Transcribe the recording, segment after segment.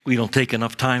We don't take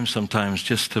enough time sometimes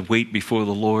just to wait before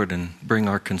the Lord and bring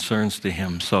our concerns to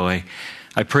Him. So I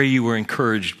pray you were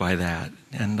encouraged by that.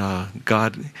 And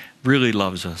God really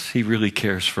loves us. He really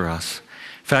cares for us.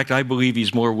 In fact, I believe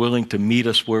He's more willing to meet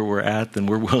us where we're at than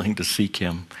we're willing to seek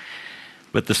Him.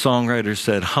 But the songwriter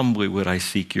said, humbly would I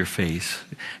seek your face.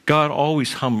 God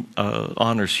always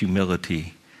honors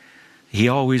humility. He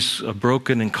always, a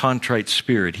broken and contrite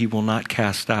spirit, He will not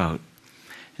cast out.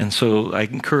 And so I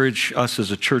encourage us as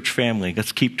a church family,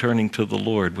 let's keep turning to the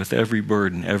Lord with every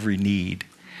burden, every need.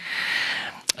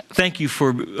 Thank you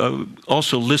for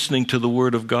also listening to the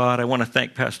Word of God. I want to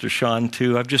thank Pastor Sean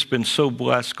too. I've just been so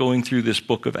blessed going through this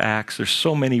book of Acts. There's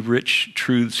so many rich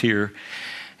truths here.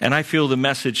 And I feel the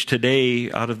message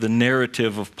today out of the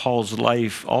narrative of Paul's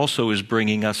life also is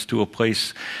bringing us to a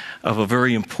place of a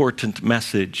very important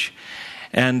message.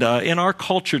 And in our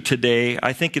culture today,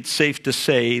 I think it's safe to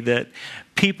say that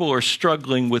people are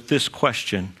struggling with this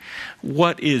question: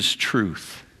 what is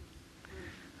truth?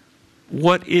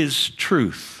 What is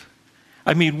truth?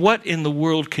 I mean, what in the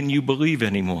world can you believe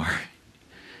anymore?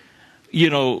 You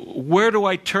know, where do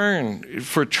I turn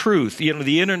for truth? You know,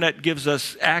 the internet gives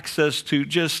us access to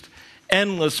just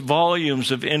endless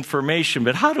volumes of information,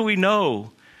 but how do we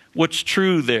know what's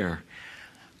true there?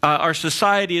 Our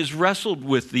society has wrestled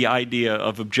with the idea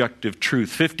of objective truth.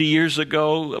 50 years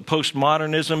ago,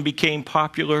 postmodernism became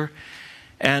popular,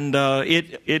 and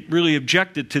it really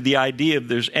objected to the idea of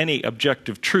there's any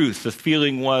objective truth. The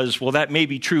feeling was, well, that may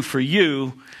be true for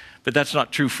you, but that's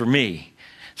not true for me.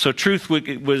 So truth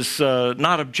was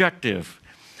not objective.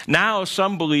 Now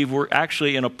some believe we're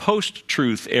actually in a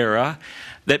post-truth era,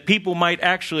 that people might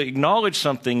actually acknowledge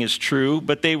something is true,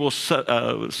 but they will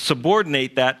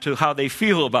subordinate that to how they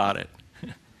feel about it.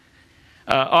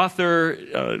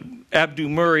 Author Abdu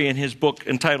Murray, in his book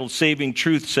entitled Saving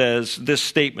Truth, says this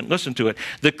statement. Listen to it.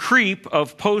 The creep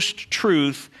of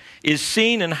post-truth is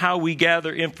seen in how we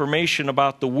gather information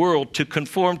about the world to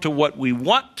conform to what we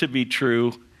want to be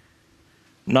true,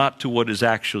 not to what is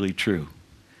actually true.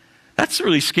 That's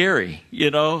really scary, you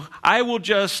know.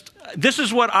 This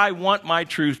is what I want my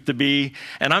truth to be,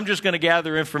 and I'm just going to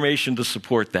gather information to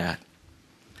support that.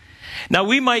 Now,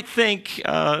 we might think,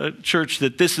 church,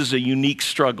 that this is a unique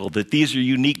struggle, that these are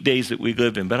unique days that we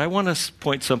live in, but I want to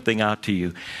point something out to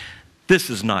you. This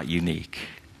is not unique.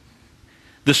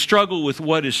 The struggle with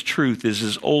what is truth is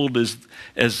as old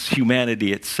as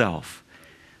humanity itself.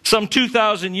 Some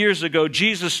 2,000 years ago,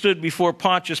 Jesus stood before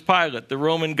Pontius Pilate, the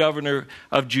Roman governor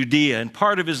of Judea, and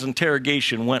part of his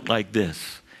interrogation went like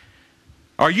this: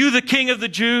 "Are you the king of the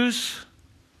Jews?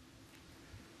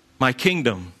 My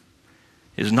kingdom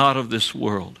is not of this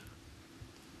world."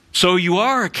 So you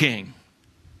are a king.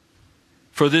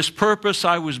 For this purpose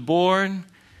I was born,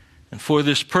 and for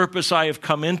this purpose I have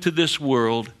come into this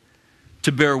world,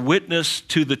 to bear witness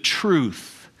to the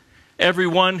truth.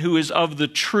 Everyone who is of the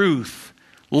truth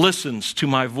listens to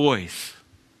my voice.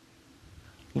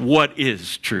 What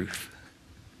is truth?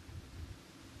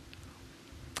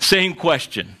 Same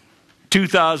question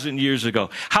 2,000 years ago.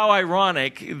 How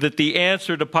ironic that the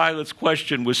answer to Pilate's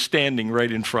question was standing right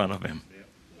in front of him.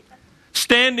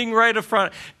 Standing right in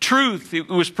front. Truth, it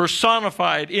was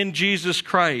personified in Jesus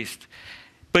Christ,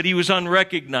 but he was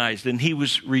unrecognized and he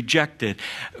was rejected.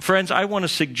 Friends, I want to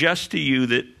suggest to you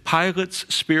that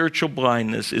Pilate's spiritual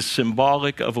blindness is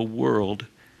symbolic of a world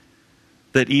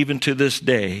that even to this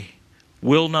day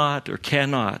will not or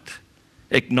cannot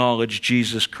acknowledge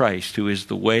Jesus Christ, who is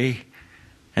the way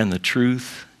and the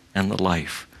truth and the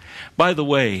life. By the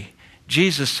way,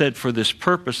 Jesus said, for this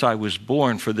purpose I was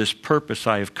born, for this purpose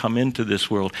I have come into this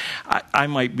world. I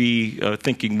might be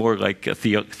thinking more like a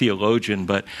theologian,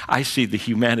 but I see the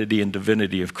humanity and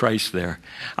divinity of Christ there.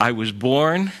 I was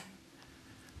born,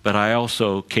 but I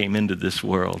also came into this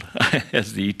world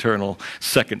as the eternal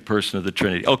second person of the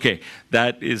Trinity. Okay,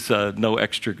 that is no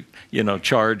extra,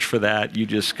 charge for that. You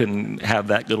just can have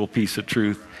that little piece of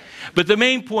truth. But the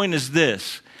main point is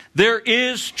this: there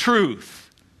is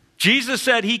truth. Jesus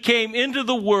said he came into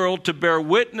the world to bear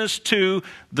witness to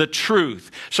the truth.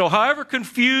 So however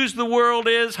confused the world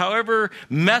is, however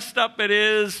messed up it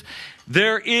is,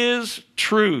 there is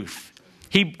truth.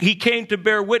 He came to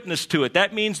bear witness to it.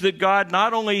 That means that God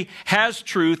not only has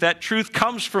truth, that truth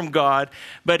comes from God,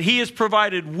 but he has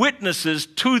provided witnesses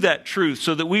to that truth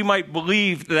so that we might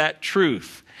believe that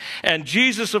truth. And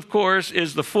Jesus, of course,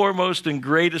 is the foremost and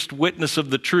greatest witness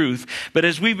of the truth. But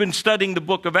as we've been studying the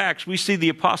book of Acts, we see the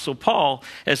Apostle Paul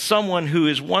as someone who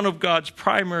is one of God's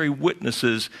primary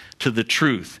witnesses to the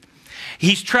truth.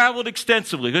 He's traveled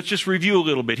extensively. Let's just review a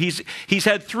little bit. He's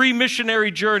had 3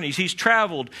 missionary journeys. He's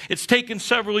traveled. It's taken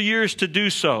several years to do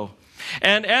so.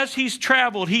 And as he's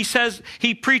traveled, he says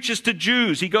he preaches to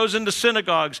Jews. He goes into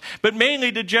synagogues, but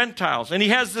mainly to Gentiles. And he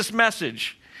has this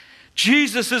message: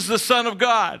 Jesus is the Son of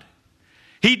God.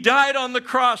 He died on the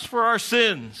cross for our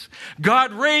sins.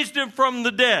 God raised him from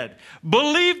the dead.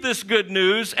 Believe this good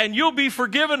news and you'll be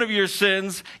forgiven of your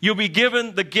sins. You'll be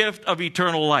given the gift of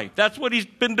eternal life. That's what he's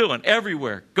been doing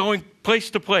everywhere, going place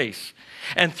to place.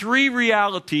 And three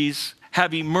realities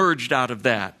have emerged out of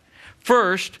that.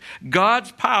 First,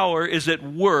 God's power is at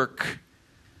work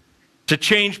to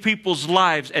change people's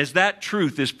lives as that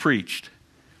truth is preached.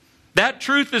 That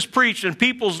truth is preached and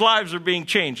people's lives are being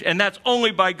changed, and that's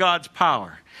only by God's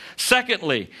power.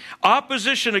 Secondly,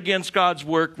 opposition against God's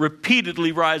work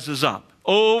repeatedly rises up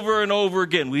over and over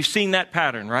again. We've seen that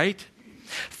pattern, right?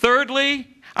 Thirdly,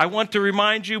 I want to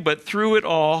remind you, but through it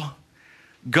all,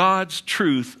 God's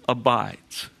truth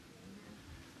abides.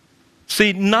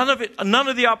 See, none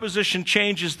of the opposition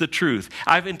changes the truth.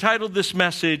 I've entitled this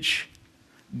message,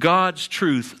 God's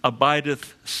Truth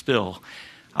Abideth Still.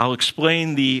 I'll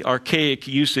explain the archaic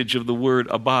usage of the word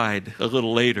abide a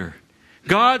little later.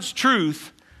 God's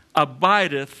truth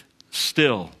abideth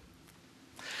still.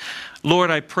 Lord,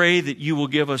 I pray that you will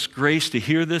give us grace to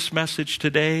hear this message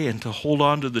today and to hold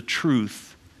on to the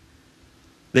truth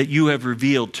that you have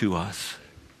revealed to us,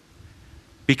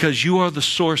 because you are the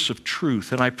source of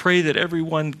truth. And I pray that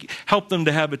everyone, help them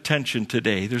to have attention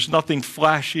today. There's nothing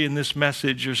flashy in this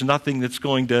message. There's nothing that's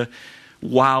going to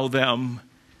wow them.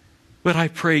 But I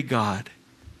pray, God,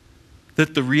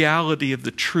 that the reality of the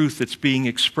truth that's being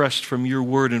expressed from your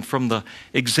word and from the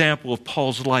example of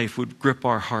Paul's life would grip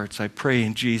our hearts. I pray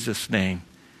in Jesus' name.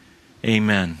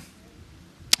 Amen.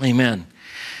 Amen.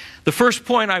 The first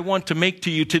point I want to make to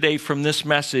you today from this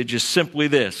message is simply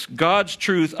this: God's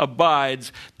truth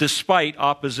abides despite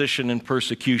opposition and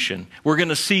persecution. We're going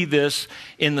to see this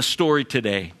in the story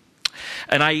today.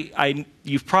 And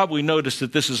you've probably noticed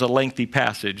that this is a lengthy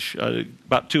passage,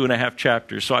 about 2.5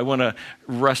 chapters. So I want to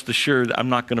rest assured that I'm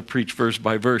not going to preach verse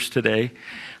by verse today.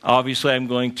 Obviously, I'm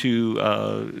going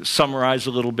to summarize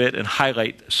a little bit and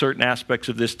highlight certain aspects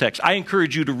of this text. I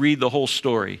encourage you to read the whole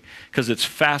story because it's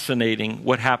fascinating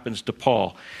what happens to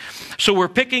Paul. So we're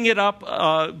picking it up.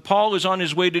 Paul is on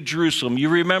his way to Jerusalem. You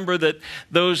remember that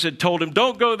those had told him,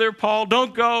 "Don't go there, Paul,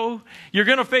 don't go. You're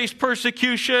going to face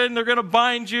persecution. They're going to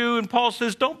bind you." And Paul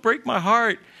says, "Don't break my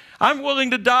heart. I'm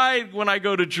willing to die when I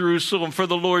go to Jerusalem for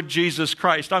the Lord Jesus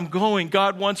Christ. I'm going.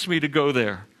 God wants me to go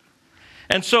there."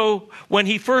 And so when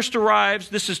he first arrives,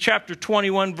 this is chapter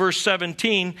 21, verse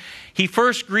 17, he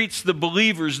first greets the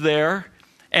believers there,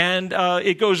 and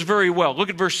it goes very well. Look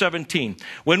at verse 17.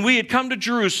 "When we had come to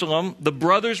Jerusalem, the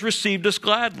brothers received us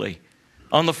gladly.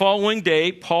 On the following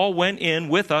day, Paul went in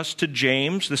with us to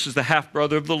James," this is the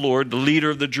half-brother of the Lord, the leader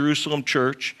of the Jerusalem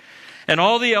church, "and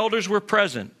all the elders were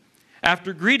present.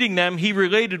 After greeting them, he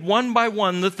related one by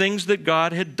one the things that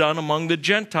God had done among the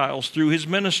Gentiles through his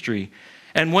ministry.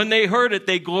 And when they heard it,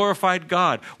 they glorified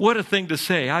God." What a thing to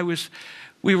say.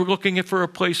 We were looking for a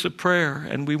place of prayer,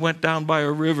 and we went down by a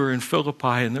river in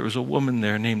Philippi, and there was a woman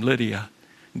there named Lydia.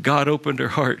 God opened her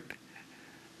heart,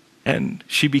 and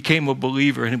she became a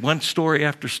believer. And one story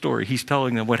after story, he's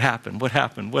telling them what happened.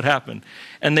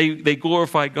 And they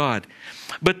glorify God.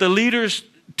 But the leaders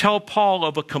tell Paul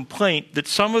of a complaint that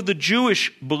some of the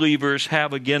Jewish believers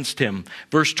have against him.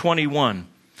 Verse 21.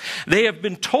 "They have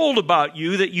been told about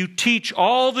you that you teach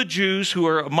all the Jews who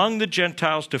are among the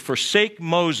Gentiles to forsake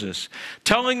Moses,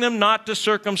 telling them not to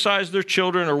circumcise their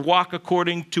children or walk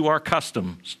according to our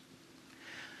customs."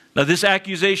 Now, this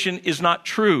accusation is not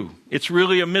true. It's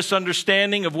really a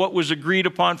misunderstanding of what was agreed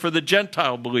upon for the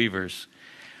Gentile believers.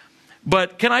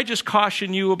 But can I just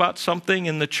caution you about something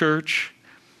in the church?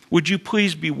 Would you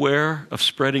please beware of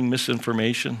spreading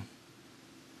misinformation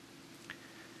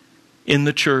in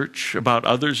the church, about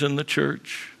others in the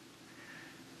church?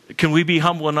 Can we be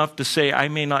humble enough to say, I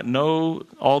may not know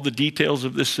all the details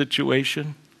of this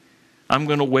situation. I'm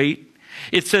going to wait.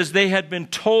 It says they had been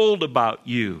told about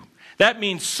you. That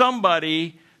means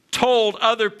somebody told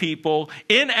other people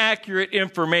inaccurate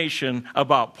information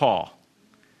about Paul.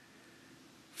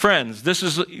 Friends, this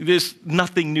is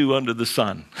nothing new under the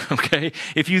sun, okay?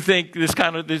 If you think this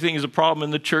kind of thing is a problem in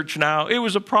the church now, it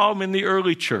was a problem in the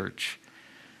early church.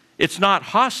 It's not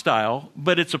hostile,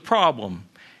 but it's a problem,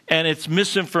 and it's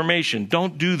misinformation.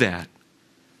 Don't do that.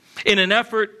 In an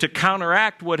effort to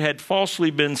counteract what had falsely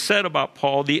been said about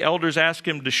Paul, the elders asked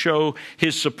him to show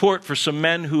his support for some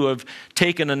men who have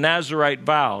taken a Nazirite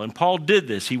vow. And Paul did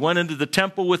this. He went into the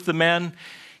temple with the men.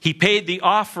 He paid the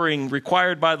offering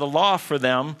required by the law for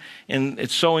them, and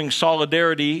it's showing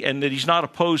solidarity and that he's not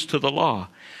opposed to the law.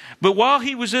 But while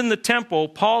he was in the temple,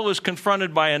 Paul is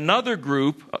confronted by another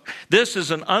group. This is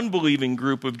an unbelieving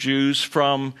group of Jews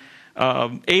from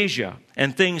Asia,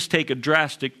 and things take a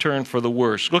drastic turn for the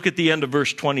worse. Look at the end of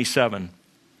verse 27.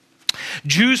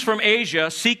 Jews from Asia,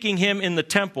 seeking him in the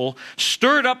temple,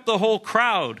 stirred up the whole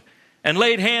crowd and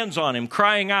laid hands on him,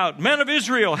 crying out, "Men of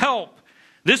Israel, help!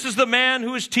 This is the man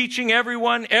who is teaching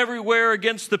everyone everywhere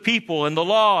against the people and the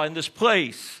law in this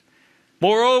place.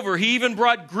 Moreover, he even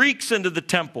brought Greeks into the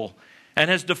temple and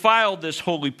has defiled this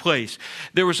holy place."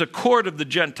 There was a court of the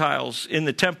Gentiles in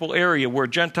the temple area where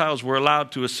Gentiles were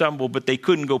allowed to assemble, but they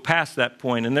couldn't go past that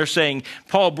point. And they're saying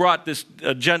Paul brought this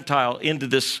Gentile into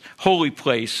this holy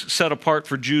place set apart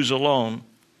for Jews alone.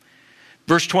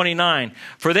 Verse 29,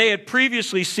 for they had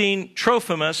previously seen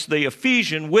Trophimus, the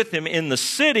Ephesian, with him in the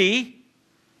city,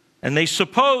 and they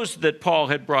supposed that Paul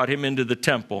had brought him into the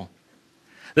temple.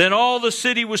 Then all the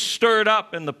city was stirred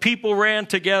up, and the people ran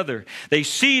together. They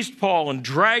seized Paul and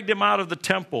dragged him out of the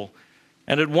temple,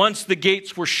 and at once the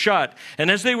gates were shut.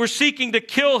 And as they were seeking to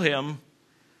kill him,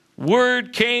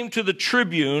 word came to the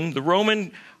tribune, the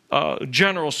Roman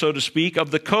general, so to speak,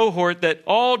 of the cohort, that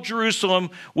all Jerusalem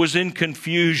was in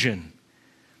confusion.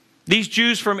 These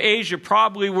Jews from Asia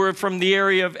probably were from the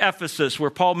area of Ephesus,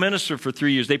 where Paul ministered for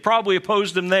 3 years. They probably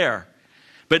opposed him there.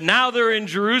 But now they're in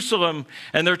Jerusalem,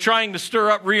 and they're trying to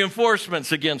stir up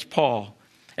reinforcements against Paul.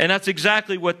 And that's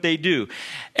exactly what they do.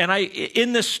 And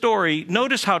in this story,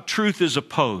 notice how truth is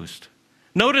opposed.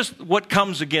 Notice what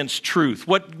comes against truth,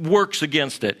 what works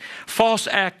against it. False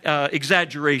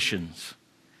exaggerations.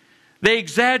 They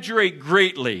exaggerate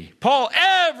greatly. Paul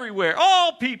everywhere,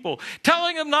 all people,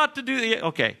 telling them not to do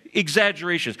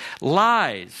exaggerations.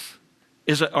 Lies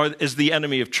is the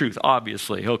enemy of truth,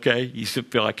 obviously, okay? You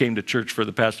feel I came to church for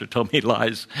the pastor told me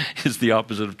lies is the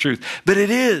opposite of truth. But it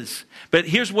is. But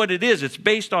here's what it is. It's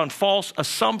based on false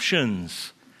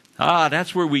assumptions.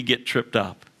 That's where we get tripped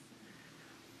up.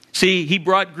 See, he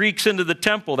brought Greeks into the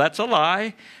temple. That's a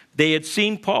lie. They had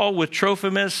seen Paul with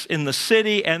Trophimus in the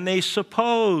city, and they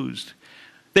supposed.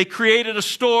 They created a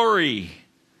story,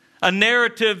 a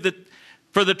narrative that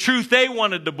for the truth they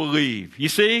wanted to believe. You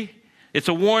see? It's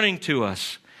a warning to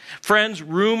us. Friends,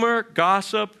 rumor,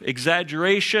 gossip,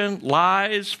 exaggeration,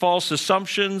 lies, false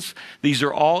assumptions, these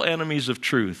are all enemies of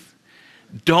truth.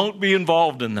 Don't be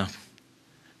involved in them.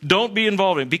 Don't be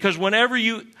involved in it, because whenever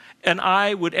you and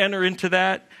I would enter into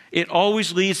that, it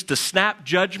always leads to snap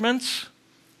judgments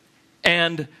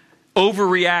and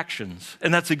overreactions.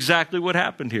 And that's exactly what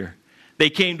happened here. They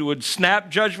came to a snap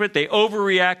judgment. They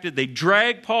overreacted. They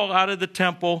dragged Paul out of the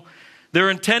temple. They're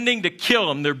intending to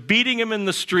kill him. They're beating him in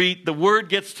the street. The word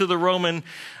gets to the Roman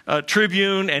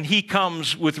tribune, and he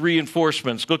comes with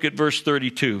reinforcements. Look at verse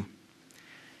 32.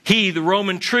 He, the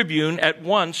Roman tribune, at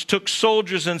once took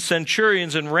soldiers and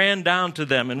centurions and ran down to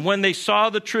them. And when they saw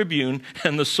the tribune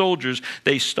and the soldiers,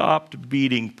 they stopped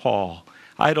beating Paul.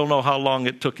 I don't know how long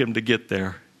it took him to get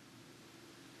there.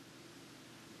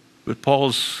 But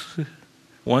Paul's,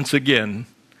 once again,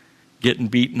 getting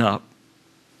beaten up.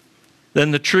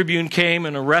 Then the tribune came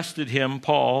and arrested him,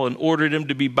 Paul, and ordered him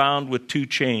to be bound with two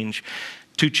chains.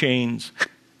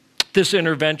 This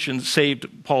intervention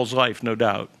saved Paul's life, no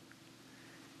doubt.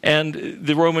 And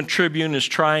the Roman tribune is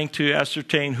trying to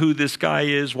ascertain who this guy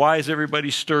is. Why is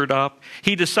everybody stirred up?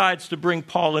 He decides to bring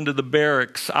Paul into the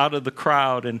barracks, out of the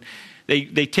crowd, and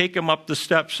they take him up the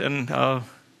steps, and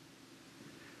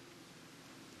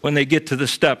when they get to the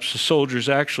steps, the soldiers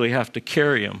actually have to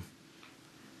carry him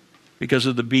because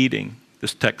of the beating,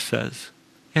 this text says.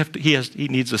 He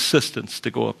needs assistance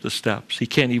to go up the steps. He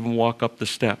can't even walk up the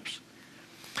steps.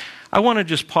 I want to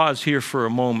just pause here for a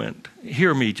moment.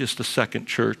 Hear me just a second,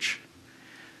 church.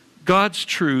 God's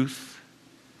truth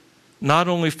not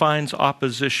only finds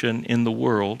opposition in the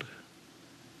world,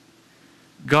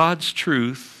 God's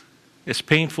truth, as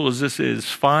painful as this is,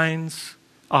 finds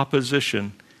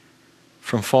opposition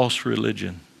from false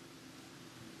religion.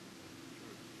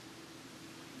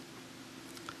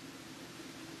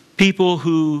 People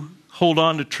who hold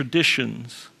on to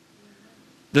traditions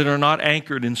that are not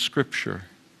anchored in Scripture,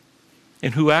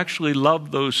 and who actually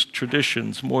love those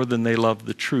traditions more than they love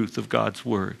the truth of God's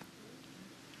Word.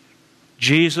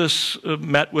 Jesus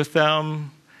met with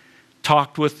them,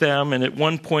 talked with them, and at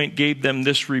one point gave them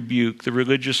this rebuke, the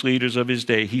religious leaders of his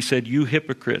day. He said, "You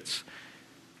hypocrites,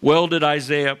 well did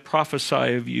Isaiah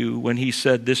prophesy of you when he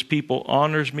said, 'This people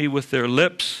honors me with their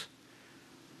lips,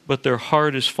 but their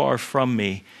heart is far from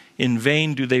me. In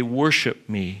vain do they worship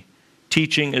me,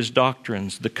 teaching as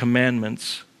doctrines the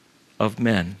commandments of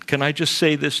men.'" Can I just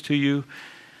say this to you?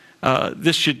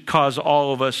 This should cause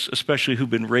all of us, especially who've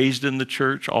been raised in the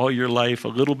church all your life, a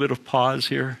little bit of pause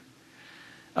here.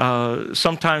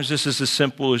 Sometimes this is as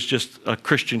simple as just a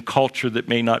Christian culture that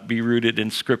may not be rooted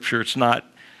in Scripture. It's not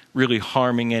really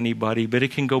harming anybody, but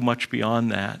it can go much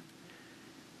beyond that.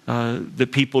 The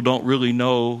people don't really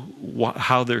know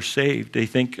how they're saved. They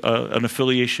think an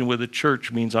affiliation with a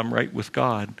church means I'm right with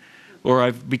God, or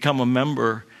I've become a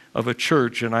member of a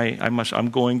church and I'm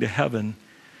going to heaven.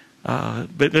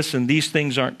 But listen, these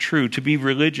things aren't true. To be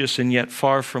religious and yet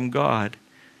far from God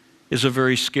is a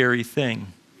very scary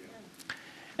thing.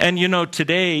 And you know,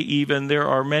 today even there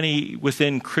are many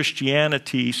within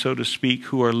Christianity, so to speak,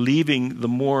 who are leaving the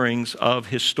moorings of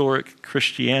historic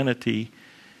Christianity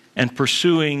and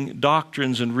pursuing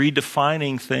doctrines and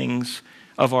redefining things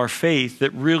of our faith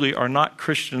that really are not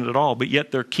Christian at all, but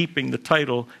yet they're keeping the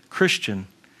title Christian.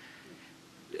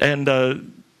 And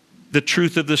the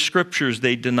truth of the Scriptures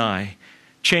they deny,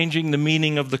 changing the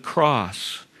meaning of the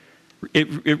cross.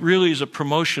 It really is a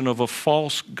promotion of a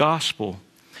false gospel.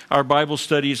 Our Bible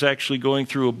study is actually going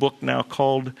through a book now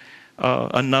called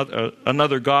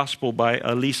Another Gospel by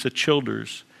Lisa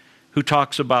Childers, who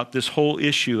talks about this whole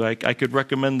issue. I could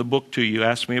recommend the book to you.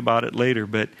 Ask me about it later.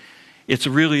 But it's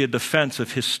really a defense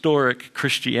of historic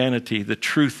Christianity, the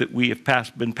truth that we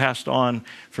have been passed on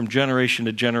from generation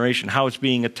to generation, how it's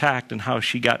being attacked and how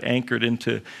she got anchored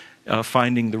into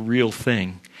finding the real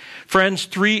thing. Friends,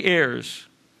 three errors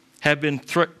have been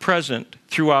present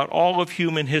throughout all of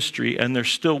human history, and they're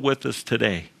still with us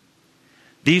today.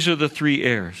 These are the three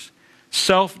errors.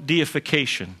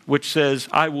 Self-deification, which says,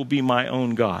 I will be my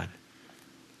own God.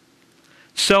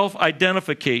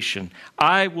 Self-identification,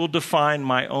 I will define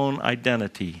my own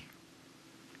identity.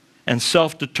 And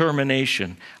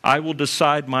self-determination, I will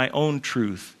decide my own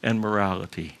truth and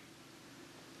morality.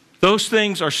 Those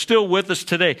things are still with us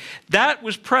today. That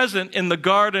was present in the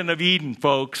Garden of Eden,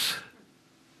 folks.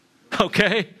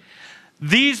 Okay?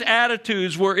 These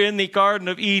attitudes were in the Garden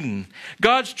of Eden.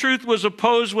 God's truth was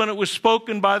opposed when it was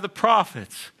spoken by the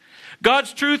prophets.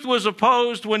 God's truth was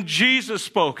opposed when Jesus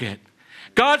spoke it.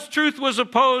 God's truth was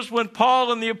opposed when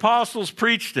Paul and the apostles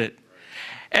preached it.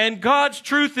 And God's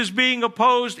truth is being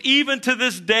opposed even to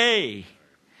this day.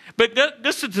 But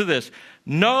listen to this.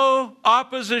 No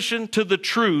opposition to the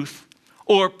truth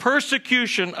or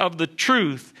persecution of the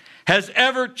truth has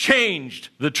ever changed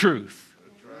the truth.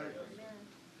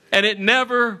 And it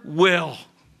never will.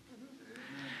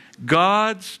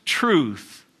 God's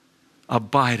truth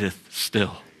abideth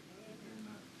still.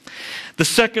 The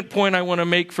second point I want to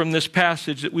make from this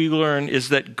passage that we learn is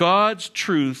that God's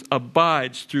truth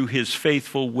abides through His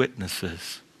faithful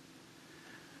witnesses.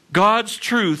 God's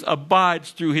truth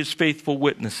abides through His faithful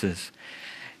witnesses.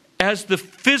 As the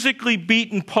physically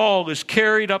beaten Paul is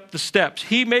carried up the steps,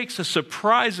 he makes a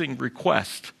surprising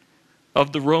request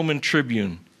of the Roman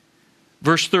tribune.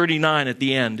 Verse 39 at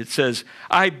the end, it says,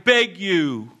 I beg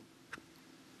you,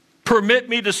 permit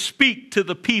me to speak to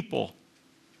the people.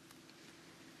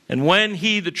 And when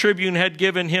he, the tribune, had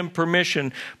given him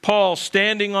permission, Paul,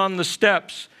 standing on the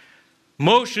steps,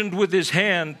 motioned with his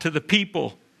hand to the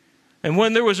people. And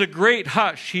when there was a great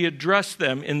hush, he addressed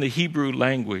them in the Hebrew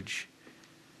language.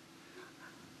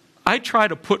 I try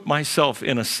to put myself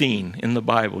in a scene in the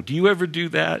Bible. Do you ever do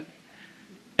that?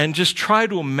 And just try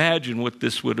to imagine what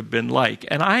this would have been like.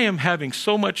 And I am having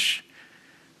so much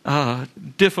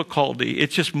difficulty.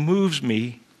 It just moves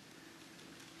me.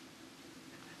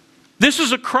 This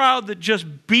is a crowd that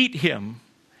just beat him,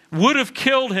 would have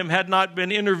killed him had not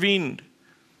been intervened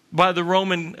by the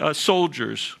Roman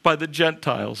soldiers, by the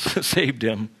Gentiles, saved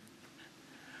him.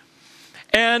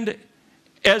 And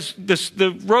as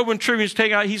the Roman tribune is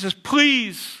taken out, he says,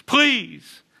 please,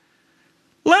 please,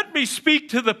 let me speak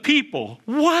to the people.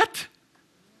 What?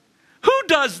 Who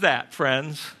does that,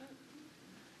 friends?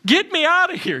 Get me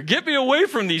out of here. Get me away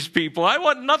from these people. I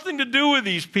want nothing to do with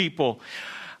these people.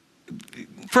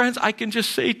 Friends, I can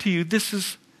just say to you, this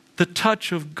is the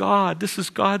touch of God. This is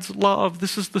God's love.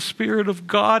 This is the Spirit of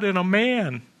God in a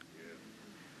man.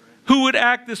 Who would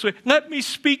act this way? Let me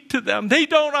speak to them. They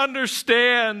don't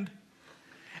understand.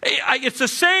 It's the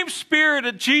same spirit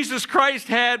that Jesus Christ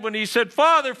had when he said,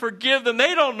 Father, forgive them.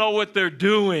 They don't know what they're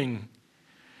doing.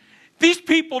 These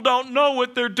people don't know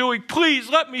what they're doing. Please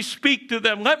let me speak to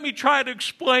them. Let me try to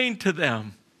explain to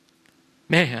them.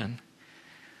 Man,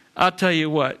 I'll tell you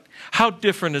what. How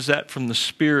different is that from the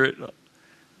spirit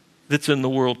that's in the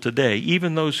world today?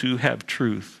 Even those who have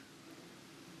truth,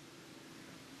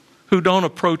 who don't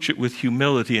approach it with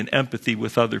humility and empathy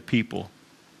with other people,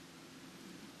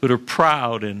 that are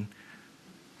proud and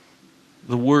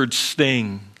the words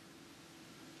sting,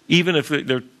 even if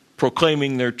they're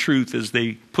proclaiming their truth as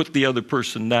they put the other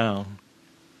person down.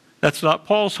 That's not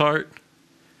Paul's heart.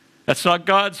 That's not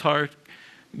God's heart.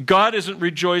 God isn't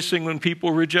rejoicing when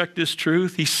people reject his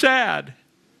truth. He's sad.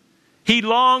 He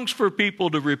longs for people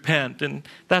to repent, and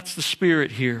that's the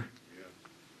spirit here.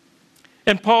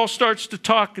 And Paul starts to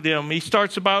talk to them. He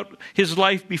starts about his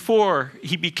life before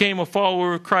he became a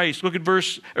follower of Christ. Look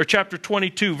at chapter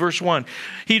 22, verse 1.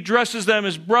 He addresses them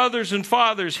as brothers and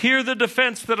fathers. Hear the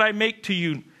defense that I make to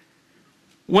you.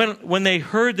 When they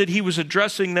heard that he was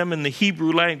addressing them in the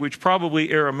Hebrew language,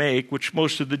 probably Aramaic, which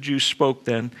most of the Jews spoke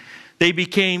then, they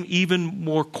became even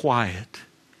more quiet.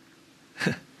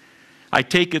 I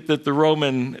take it that the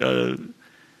Roman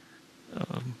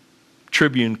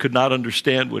tribune could not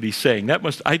understand what he's saying.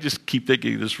 I just keep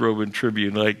thinking of this Roman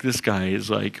tribune, like this guy is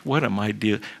like, what am I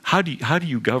doing? How do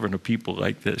you govern a people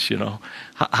like this, you know?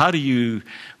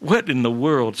 What in the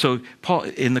world? So Paul,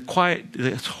 in the quiet,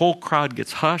 this whole crowd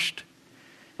gets hushed,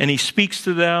 and he speaks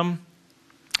to them.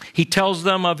 He tells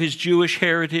them of his Jewish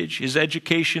heritage, his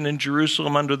education in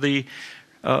Jerusalem under the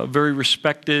very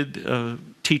respected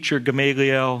teacher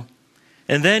Gamaliel.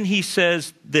 And then he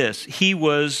says this, he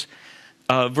was,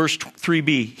 verse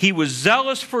 3b, he was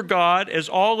zealous for God as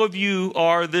all of you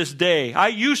are this day. I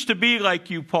used to be like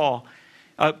you,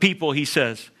 people, he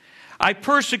says. I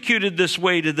persecuted this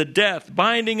way to the death,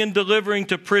 binding and delivering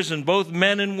to prison both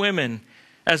men and women,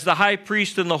 as the high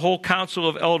priest and the whole council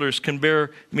of elders can bear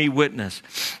me witness.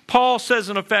 Paul says,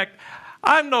 in effect,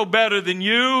 I'm no better than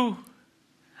you.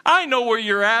 I know where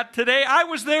you're at today. I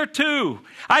was there too.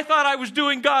 I thought I was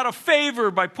doing God a favor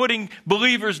by putting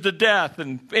believers to death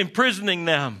and imprisoning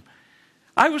them.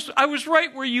 I was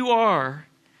right where you are.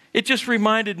 It just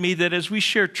reminded me that as we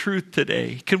share truth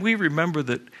today, can we remember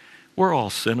that we're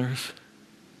all sinners?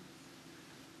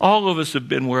 All of us have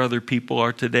been where other people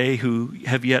are today who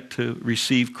have yet to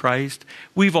receive Christ.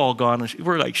 We're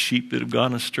like sheep that have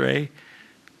gone astray.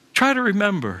 Try to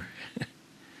remember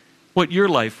what your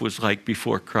life was like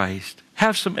before Christ.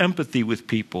 Have some empathy with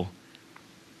people.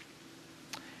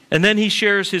 And then he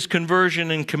shares his conversion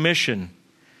and commission.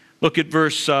 Look at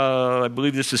verse, I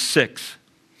believe this is 6.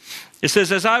 It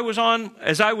says, as I was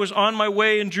on my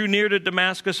way and drew near to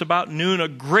Damascus about noon, a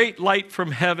great light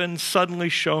from heaven suddenly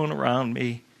shone around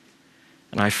me.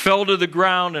 And I fell to the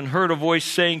ground and heard a voice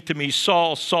saying to me,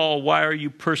 Saul, Saul, why are you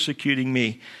persecuting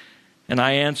me? And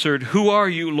I answered, who are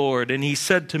you, Lord? And he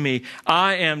said to me,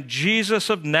 I am Jesus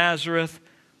of Nazareth,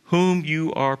 whom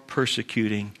you are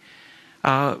persecuting.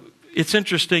 It's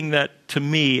interesting that, to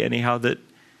me anyhow, that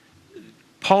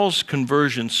Paul's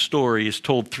conversion story is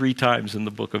told 3 times in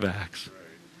the book of Acts.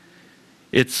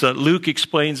 It's Luke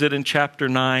explains it in chapter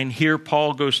 9. Here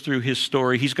Paul goes through his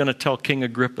story. He's going to tell King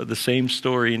Agrippa the same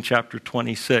story in chapter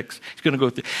 26. He's going to go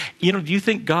through. Do you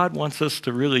think God wants us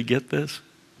to really get this?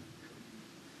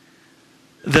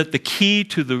 That the key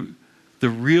to the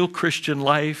real Christian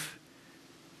life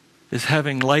is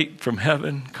having light from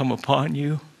heaven come upon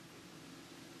you.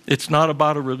 It's not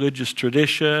about a religious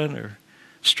tradition or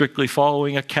strictly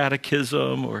following a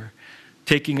catechism or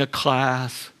taking a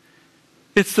class.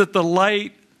 It's that the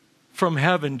light from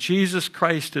heaven, Jesus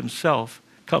Christ himself,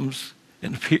 comes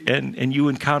and you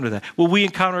encounter that. Will we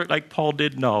encounter it like Paul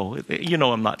did? No.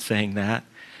 I'm not saying that.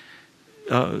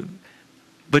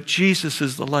 But Jesus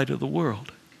is the light of the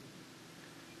world.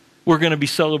 We're going to be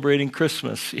celebrating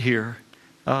Christmas here.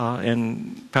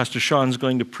 And Pastor Sean's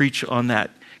going to preach on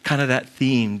that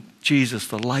theme. Jesus,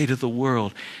 the light of the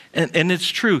world. And it's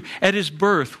true. At his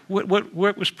birth,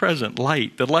 what was present?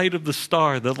 Light. The light of the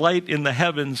star. The light in the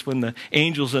heavens when the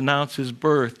angels announce his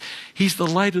birth. He's the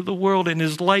light of the world, and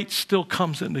his light still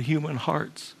comes into human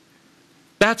hearts.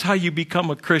 That's how you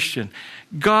become a Christian.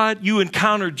 You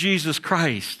encounter Jesus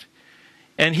Christ.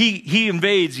 And he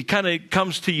invades. He kind of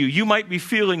comes to you. You might be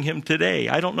feeling him today.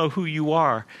 I don't know who you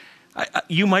are.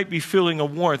 You might be feeling a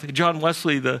warmth. John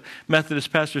Wesley, the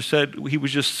Methodist pastor, said he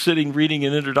was just sitting reading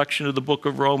an introduction to the book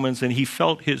of Romans, and he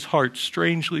felt his heart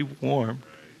strangely warm.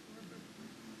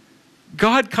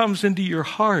 God comes into your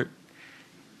heart.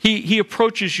 He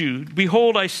approaches you.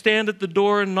 Behold, I stand at the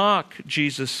door and knock,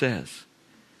 Jesus says.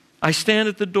 I stand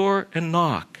at the door and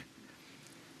knock.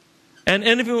 And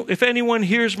if anyone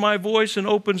hears my voice and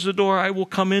opens the door, I will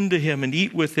come into him and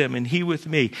eat with him and he with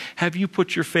me. Have you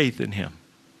put your faith in him?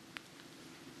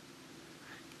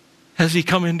 Has he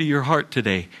come into your heart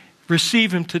today?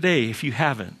 Receive him today if you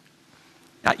haven't.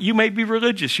 You may be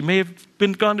religious. You may have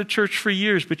gone to church for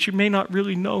years, but you may not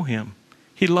really know him.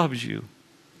 He loves you.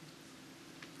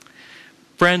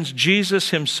 Friends, Jesus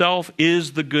himself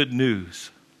is the good news.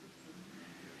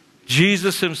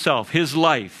 Jesus himself, his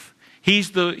life.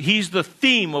 He's the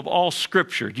theme of all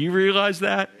Scripture. Do you realize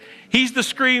that? He's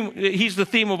the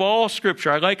theme of all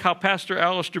Scripture. I like how Pastor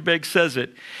Alistair Begg says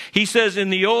it. He says,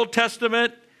 in the Old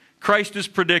Testament, Christ is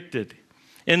predicted.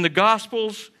 In the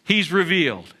Gospels, he's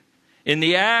revealed. In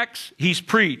the Acts, he's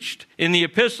preached. In the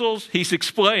epistles, he's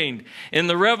explained. In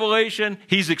the Revelation,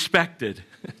 he's expected.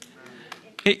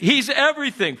 He's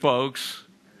everything, folks.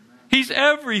 He's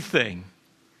everything.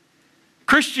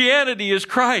 Christianity is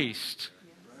Christ.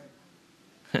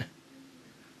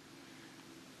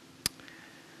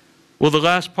 Well, the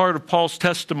last part of Paul's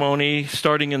testimony,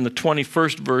 starting in the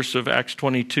 21st verse of Acts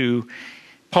 22,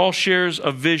 Paul shares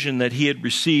a vision that he had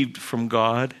received from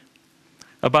God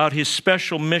about his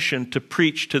special mission to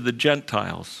preach to the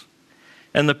Gentiles.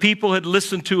 And the people had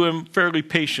listened to him fairly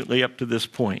patiently up to this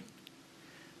point.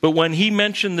 But when he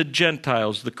mentioned the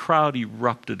Gentiles, the crowd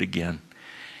erupted again.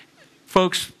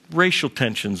 Folks, racial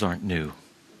tensions aren't new.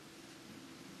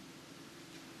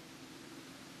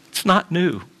 It's not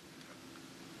new.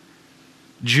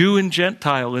 Jew and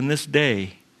Gentile in this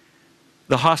day,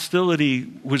 the hostility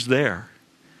was there.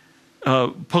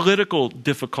 Political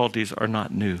difficulties are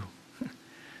not new.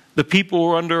 The people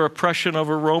were under oppression of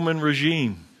a Roman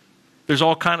regime. There's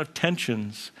all kind of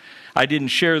tensions. I didn't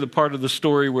share the part of the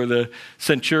story where the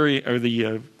centurion or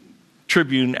the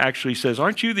tribune actually says,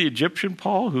 "Aren't you the Egyptian,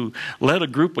 Paul, who led a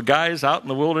group of guys out in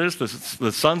the wilderness,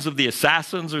 the sons of the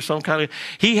assassins or some kind of..."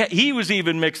 He was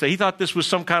even mixed. He thought this was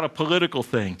some kind of political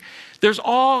thing. There's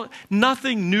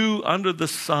nothing new under the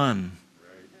sun.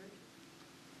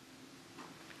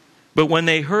 But when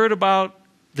they heard about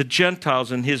the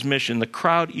Gentiles and his mission, the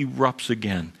crowd erupts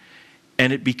again.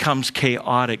 And it becomes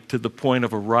chaotic to the point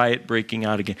of a riot breaking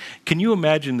out again. Can you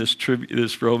imagine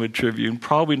this Roman tribune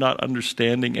probably not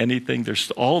understanding anything? There's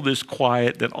all this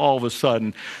quiet, then all of a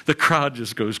sudden the crowd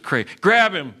just goes crazy.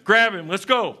 Grab him, let's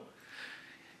go.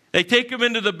 They take him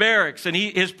into the barracks, and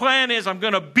his plan is, I'm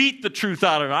going to beat the truth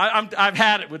out of him. I've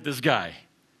had it with this guy.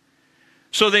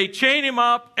 So they chain him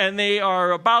up, and they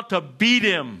are about to beat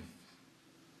him.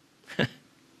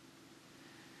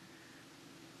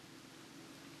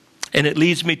 And it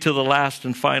leads me to the last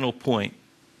and final point.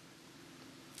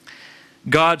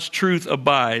 God's truth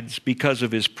abides because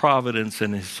of his providence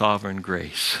and his sovereign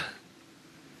grace.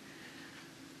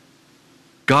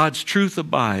 God's truth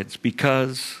abides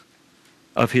because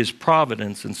of his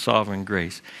providence and sovereign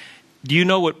grace. Do you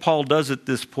know what Paul does at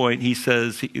this point? He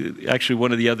says, actually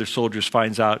one of the other soldiers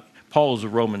finds out Paul is a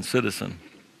Roman citizen.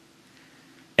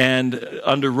 And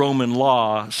under Roman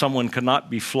law, someone cannot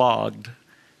be flogged,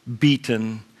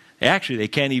 beaten. Actually, they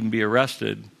can't even be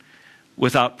arrested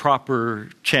without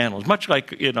proper channels, much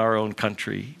like in our own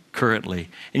country currently.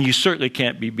 And you certainly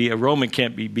can't a Roman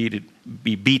can't be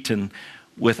beaten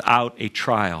without a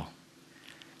trial.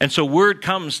 And so word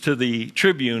comes to the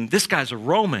tribune, this guy's a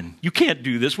Roman. You can't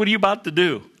do this. What are you about to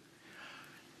do?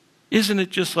 Isn't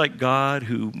it just like God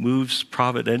who moves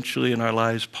providentially in our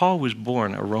lives? Paul was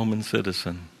born a Roman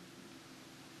citizen.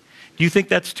 Do you think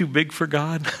that's too big for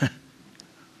God?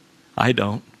 I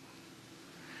don't.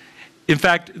 In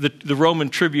fact, the Roman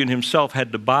tribune himself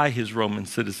had to buy his Roman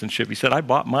citizenship. He said, I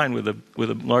bought mine with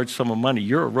a large sum of money.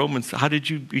 You're a Roman. How did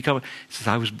you become? He says,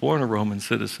 I was born a Roman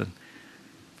citizen.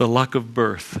 The luck of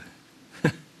birth.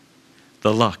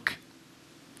 The luck.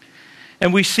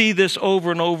 And we see this over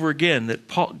and over again, that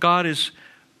God is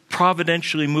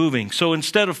providentially moving. So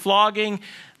instead of flogging,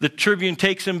 the tribune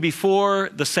takes him before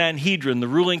the Sanhedrin, the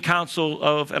ruling council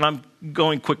of, and I'm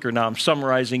going quicker now, I'm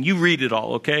summarizing. You read it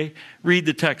all, okay? Read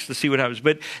the text to see what happens.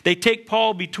 But they take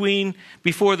Paul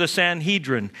before the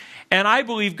Sanhedrin. And I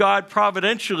believe God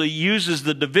providentially uses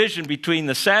the division between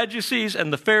the Sadducees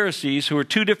and the Pharisees, who are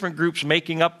two different groups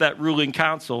making up that ruling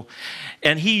council.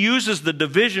 And he uses the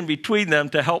division between them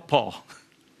to help Paul.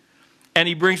 And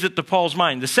he brings it to Paul's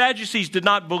mind. The Sadducees did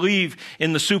not believe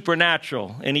in the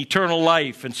supernatural and eternal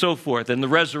life and so forth and the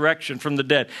resurrection from the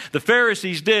dead. The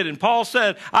Pharisees did. And Paul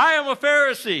said, I am a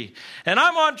Pharisee and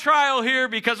I'm on trial here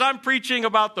because I'm preaching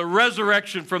about the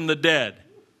resurrection from the dead.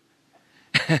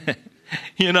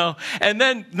 You know, and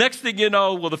then next thing you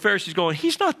know, well, the Pharisees going,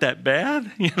 he's not that bad.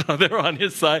 You know, they're on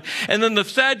his side. And then the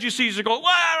Sadducees are going,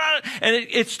 wah! And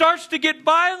it starts to get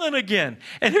violent again.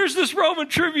 And here's this Roman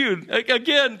tribune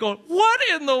again going, what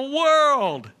in the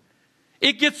world?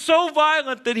 It gets so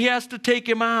violent that he has to take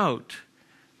him out.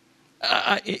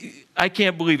 I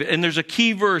can't believe it. And there's a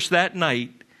key verse that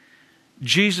night.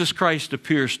 Jesus Christ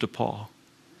appears to Paul.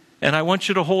 And I want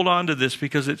you to hold on to this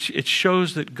because it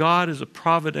shows that God is a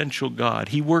providential God.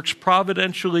 He works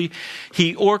providentially.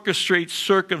 He orchestrates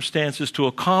circumstances to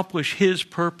accomplish his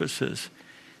purposes.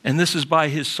 And this is by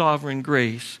his sovereign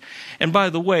grace. And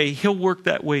by the way, he'll work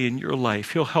that way in your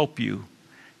life. He'll help you.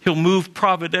 He'll move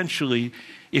providentially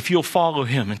if you'll follow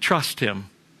him and trust him.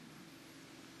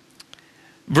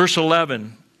 Verse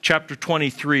 11, chapter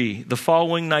 23, the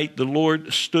following night the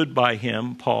Lord stood by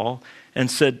him, Paul, and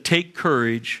said, "Take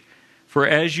courage, for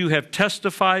as you have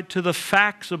testified to the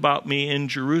facts about me in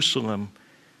Jerusalem,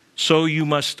 so you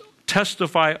must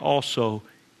testify also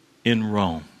in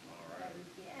Rome."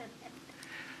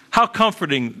 How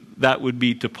comforting that would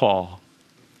be to Paul.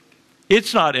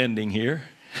 It's not ending here.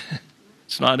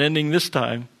 It's not ending this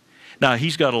time. Now,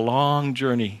 he's got a long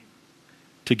journey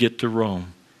to get to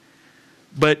Rome.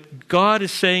 But God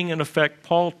is saying, in effect,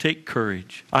 Paul, take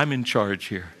courage. I'm in charge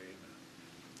here.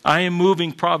 I am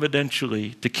moving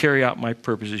providentially to carry out my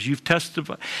purposes. You've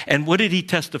testified. And what did he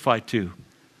testify to?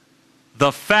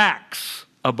 The facts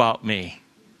about me.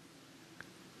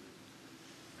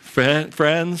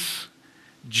 Friends,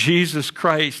 Jesus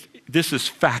Christ, this is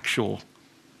factual.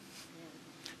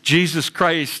 Jesus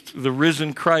Christ, the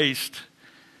risen Christ,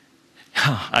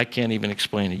 I can't even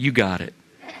explain it. You got it.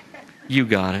 You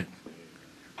got it.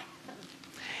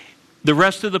 The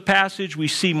rest of the passage, we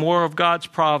see more of God's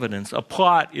providence. A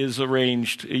plot is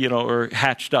arranged, or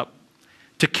hatched up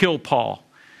to kill Paul.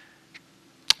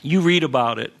 You read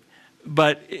about it.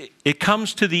 But it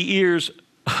comes to the ears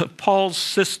of Paul's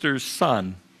sister's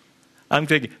son. I'm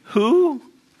thinking, who?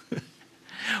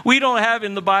 We don't have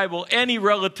in the Bible any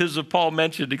relatives of Paul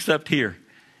mentioned except here.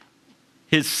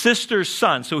 His sister's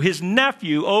son. So his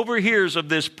nephew overhears of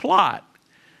this plot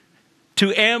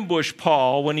to ambush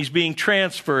Paul when he's being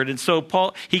transferred. And so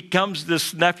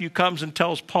this nephew comes and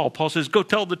tells Paul. Paul says, go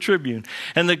tell the tribune.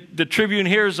 And the tribune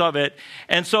hears of it.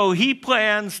 And so he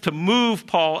plans to move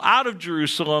Paul out of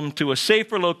Jerusalem to a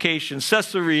safer location,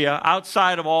 Caesarea,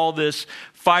 outside of all this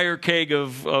fire keg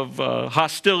of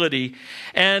hostility.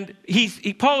 And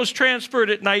Paul is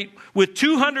transferred at night with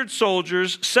 200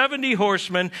 soldiers, 70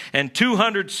 horsemen, and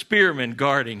 200 spearmen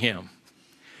guarding him.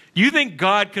 You think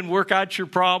God can work out your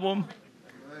problem?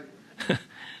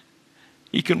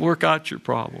 He can work out your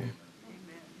problem.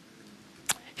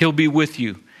 He'll be with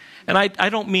you. And I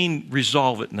don't mean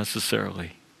resolve it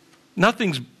necessarily.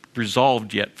 Nothing's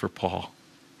resolved yet for Paul.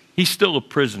 He's still a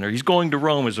prisoner. He's going to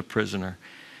Rome as a prisoner.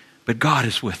 But God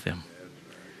is with him.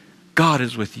 God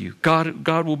is with you.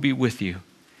 God will be with you.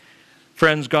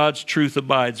 Friends, God's truth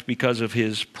abides because of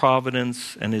his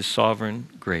providence and his sovereign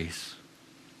grace.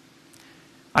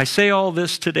 I say all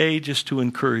this today just to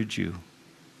encourage you.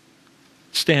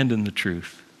 Stand in the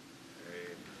truth.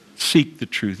 Seek the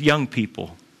truth. Young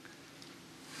people.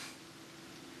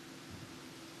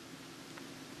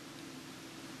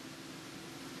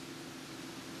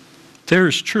 There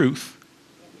is truth.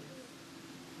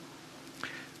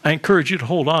 I encourage you to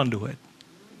hold on to it.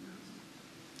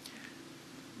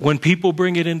 When people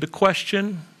bring it into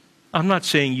question, I'm not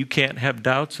saying you can't have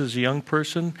doubts as a young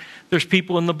person. There's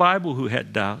people in the Bible who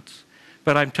had doubts.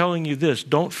 But I'm telling you this,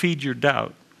 don't feed your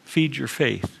doubt. Feed your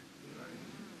faith.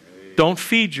 Don't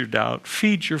feed your doubt.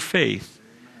 Feed your faith.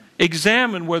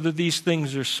 Examine whether these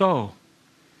things are so.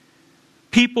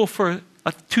 People for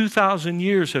 2,000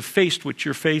 years have faced what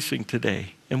you're facing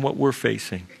today and what we're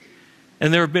facing.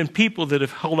 And there have been people that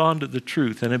have held on to the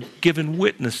truth and have given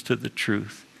witness to the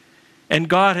truth. And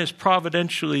God has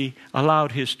providentially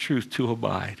allowed his truth to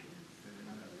abide.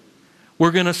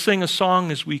 We're going to sing a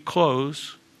song as we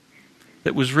close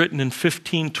that was written in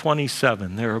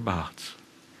 1527, thereabouts.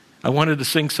 I wanted to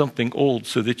sing something old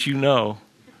so that you know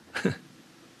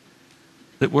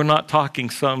that we're not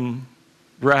talking some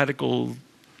radical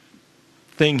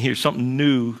thing here, something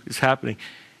new is happening.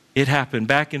 It happened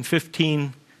back in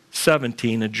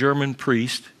 1517, a German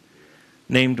priest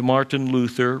named Martin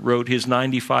Luther wrote his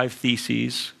 95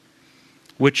 Theses,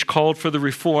 which called for the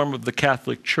reform of the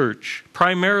Catholic Church,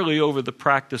 primarily over the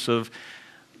practice of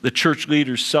the church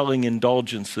leaders selling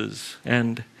indulgences.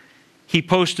 And he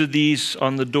posted these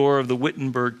on the door of the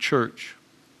Wittenberg Church.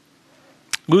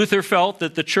 Luther felt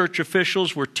that the church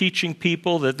officials were teaching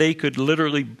people that they could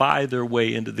literally buy their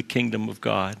way into the kingdom of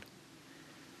God.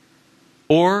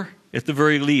 Or, at the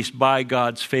very least, buy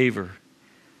God's favor.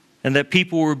 And that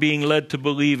people were being led to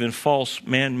believe in false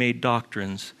man-made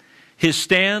doctrines. His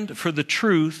stand for the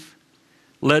truth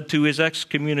led to his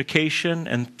excommunication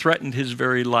and threatened his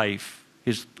very life.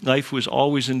 His life was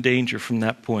always in danger from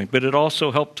that point. But it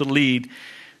also helped to lead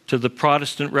to the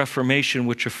Protestant Reformation,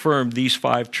 which affirmed these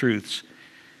 5 truths.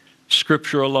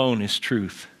 Scripture alone is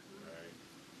truth.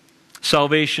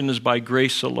 Salvation is by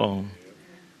grace alone,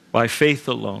 by faith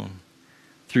alone,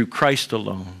 through Christ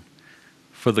alone,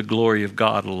 for the glory of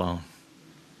God alone.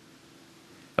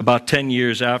 About 10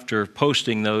 years after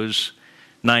posting those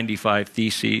 95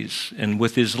 Theses, and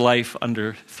with his life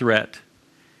under threat,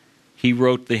 he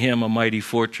wrote the hymn, "A Mighty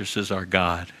Fortress is Our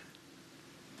God."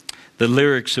 The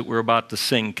lyrics that we're about to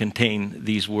sing contain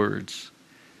these words.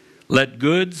 Let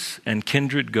goods and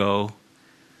kindred go,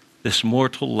 this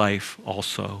mortal life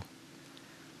also.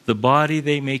 The body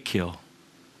they may kill.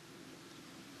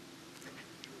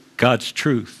 God's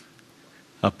truth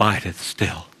abideth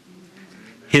still.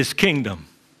 His kingdom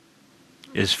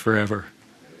is forever.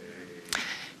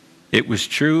 It was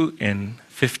true in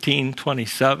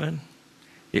 1527.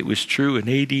 It was true in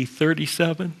AD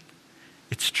 37.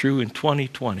 It's true in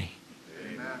 2020.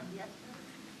 Amen.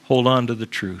 Hold on to the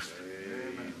truth.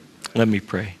 Amen. Let me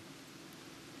pray.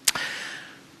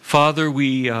 Father,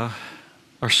 we are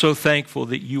so thankful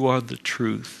that you are the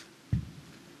truth.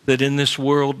 That in this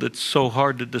world that's so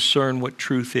hard to discern what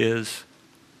truth is,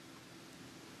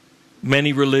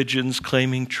 many religions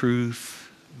claiming truth,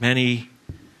 many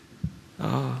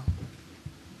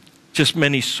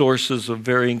sources of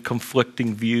varying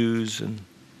conflicting views, and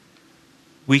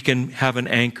we can have an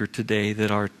anchor today that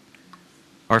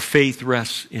our faith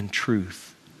rests in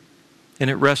truth. And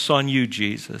it rests on you,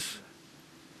 Jesus.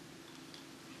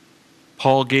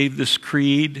 Paul gave this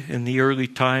creed in the early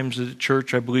times of the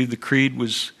church. I believe the creed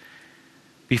was,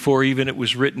 before even it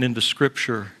was written into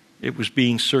Scripture, it was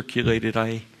being circulated.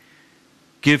 I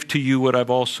give to you what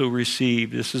I've also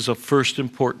received. This is of first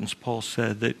importance, Paul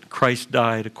said, that Christ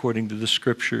died according to the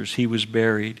Scriptures. He was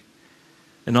buried.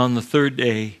 And on the third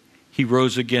day, he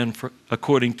rose again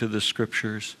according to the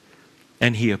Scriptures.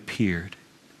 And he appeared.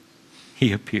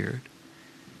 He appeared.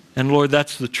 And Lord,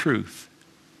 that's the truth.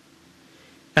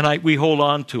 And we hold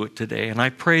on to it today. And I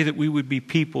pray that we would be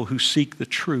people who seek the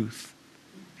truth,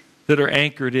 that are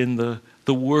anchored in the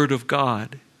Word of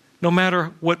God. No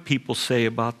matter what people say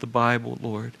about the Bible,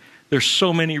 Lord, there's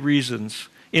so many reasons,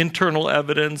 internal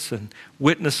evidence and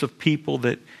witness of people,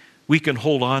 that we can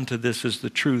hold on to this as the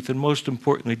truth. And most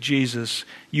importantly, Jesus,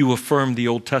 you affirmed the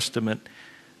Old Testament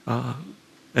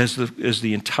as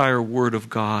the entire Word of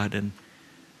God.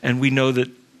 And we know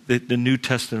that the New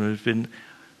Testament has been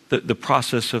the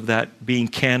process of that being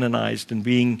canonized and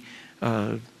being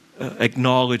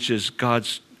acknowledged as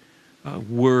God's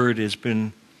Word has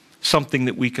been something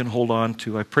that we can hold on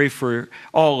to. I pray for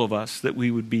all of us that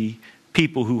we would be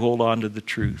people who hold on to the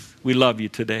truth. We love you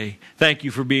today. Thank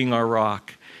you for being our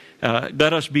rock.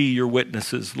 Let us be your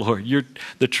witnesses, Lord.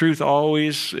 The truth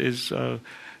always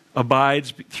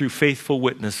abides through faithful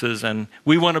witnesses, and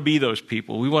we want to be those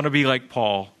people. We want to be like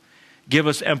Paul. Give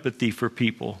us empathy for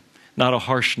people, not a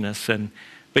harshness,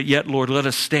 but yet, Lord, let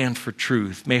us stand for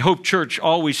truth. May Hope Church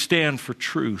always stand for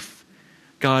truth,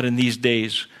 God, in these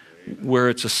days where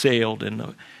it's assailed.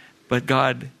 But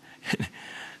God,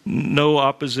 no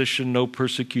opposition, no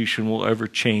persecution will ever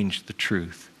change the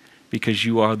truth, because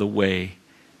you are the way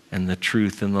and the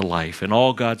truth and the life. And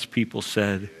all God's people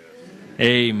said,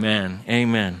 amen.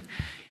 Amen.